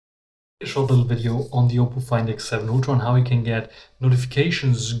A short little video on the Oppo Find X7 Ultra and how you can get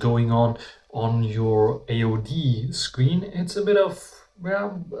notifications going on your AOD screen. It's a bit of,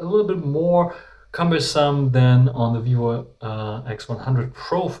 well, a little bit more cumbersome than on the Vivo X100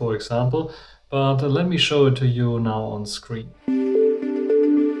 Pro, for example, but let me show it to you now on screen.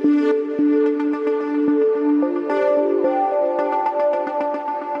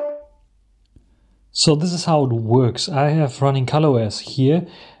 So this is how it works. I have running ColorOS here,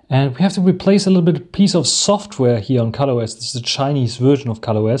 and we have to replace a little bit piece of software here on ColorOS. This is the Chinese version of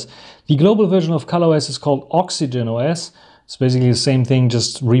ColorOS. The global version of ColorOS is called OxygenOS. It's basically the same thing,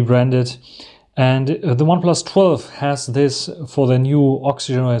 just rebranded. And the OnePlus 12 has this for the new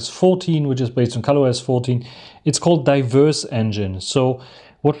OxygenOS 14, which is based on ColorOS 14. It's called Diverse Engine. So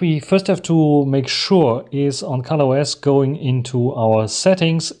what we first have to make sure is on ColorOS, going into our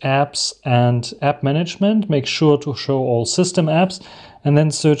settings, apps and app management, make sure to show all system apps and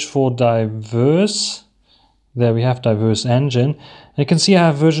then search for diverse. There we have Diverse Engine. And you can see I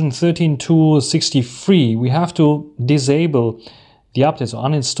have version 13.2.63. We have to disable the updates or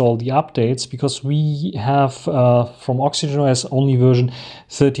uninstall the updates because we have from OxygenOS only version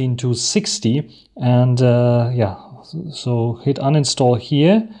 13.2.60 and yeah. So hit uninstall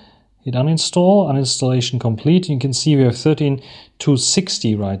here, hit uninstall, uninstallation complete. You can see we have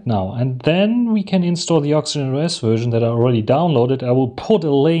 13.2.60 right now. And then we can install the OxygenOS version that I already downloaded. I will put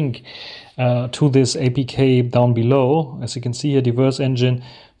a link to this APK down below. As you can see here, Diverse Engine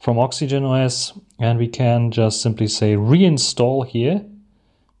from OxygenOS. And we can just simply say reinstall here.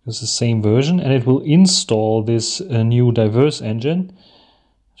 It's the same version. And it will install this new Diverse Engine.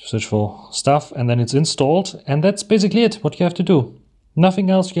 Search for stuff and then it's installed, and that's basically it, what you have to do.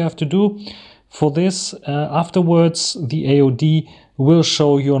 Nothing else you have to do for this. Afterwards the AOD will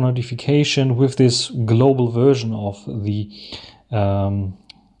show your notification with this global version of the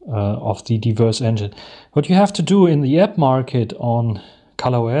Diverse Engine. What you have to do in the app market on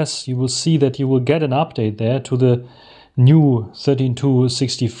ColorOS, you will see that you will get an update there to the new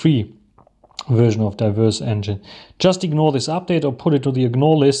 13.2.63 version of Diverse Engine. Just ignore this update or put it to the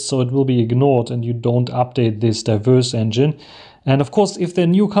ignore list so it will be ignored and you don't update this Diverse Engine. And of course, if the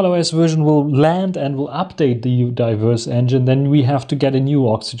new ColorOS version will land and will update the Diverse Engine, then we have to get a new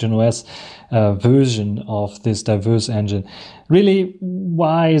OxygenOS version of this Diverse Engine. Really,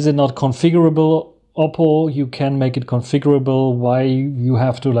 why is it not configurable? Oppo, you can make it configurable. Why you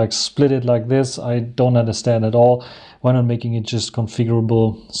have to like split it like this, I don't understand at all. Why not making it just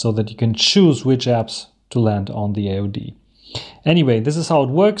configurable so that you can choose which apps to land on the AOD? Anyway, this is how it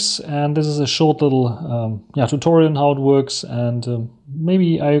works, and this is a short little tutorial on how it works, and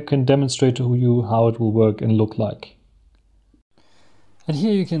maybe I can demonstrate to you how it will work and look like. And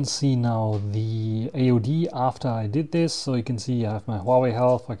here you can see now the AOD after I did this. So you can see I have my Huawei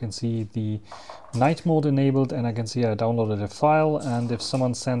Health, I can see the night mode enabled, and I can see I downloaded a file. And if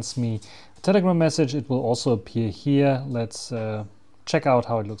someone sends me a Telegram message, it will also appear here. Let's check out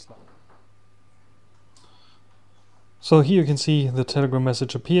how it looks like. So here you can see the Telegram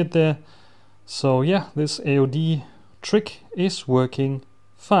message appeared there. So yeah, this AOD trick is working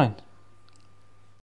fine.